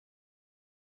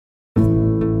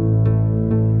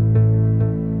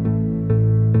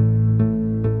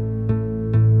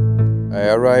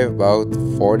arrived about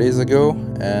 4 days ago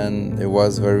and it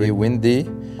was very windy,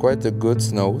 quite a good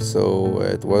snow, so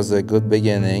it was a good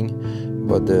beginning,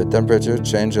 but the temperature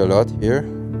changed a lot here.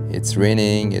 It's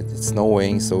raining, it's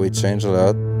snowing, so it changed a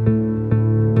lot.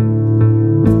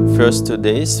 First 2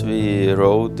 days we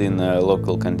rode in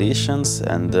local conditions,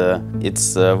 and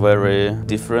it's very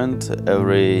different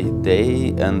every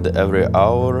day and every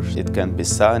hour. It can be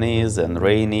sunny and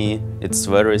rainy. It's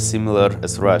very similar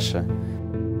as Russia.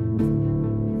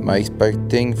 My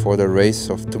expecting for the race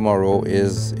of tomorrow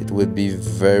is it will be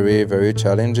very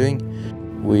challenging.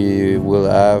 We will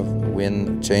have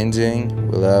wind changing,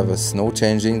 we'll have snow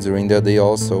changing during the day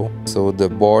also. So the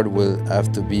board will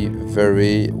have to be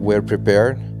very well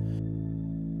prepared.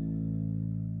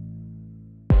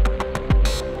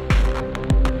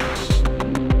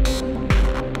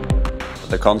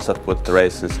 The concept with the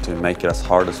race is to make it as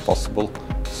hard as possible,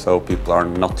 so people are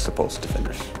not supposed to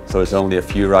finish. So it's only a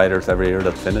few riders every year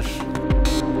that finish.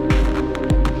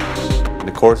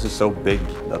 The course is so big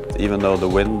that even though the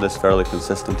wind is fairly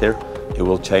consistent here, it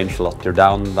will change a lot. You're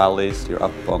down valleys, you're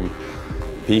up on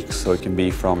peaks, so it can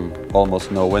be from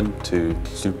almost no wind to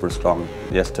super strong.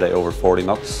 Yesterday over 40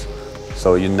 knots,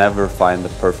 so you never find the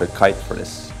perfect kite for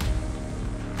this.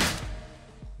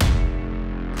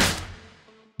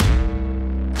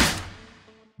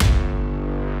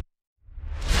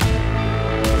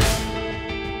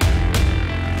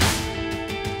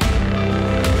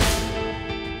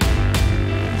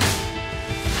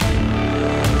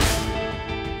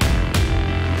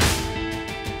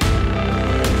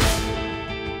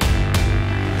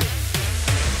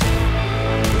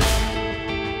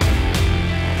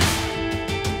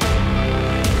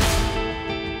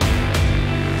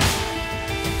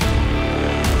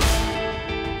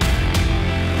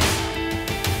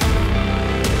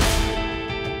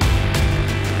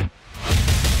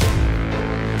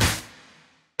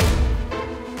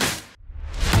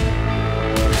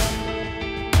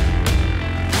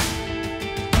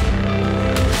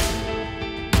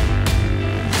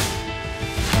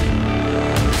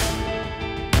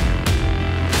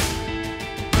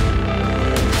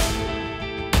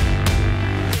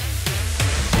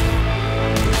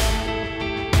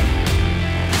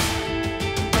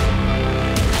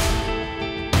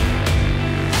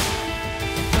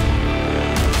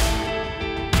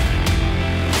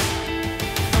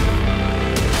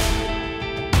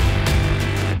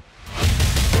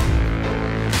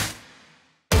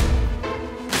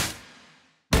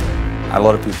 A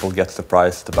lot of people get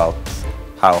surprised about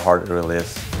how hard it really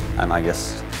is, and I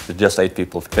guess just 8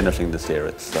 people finishing this year,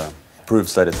 it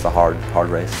proves that it's a hard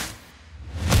race.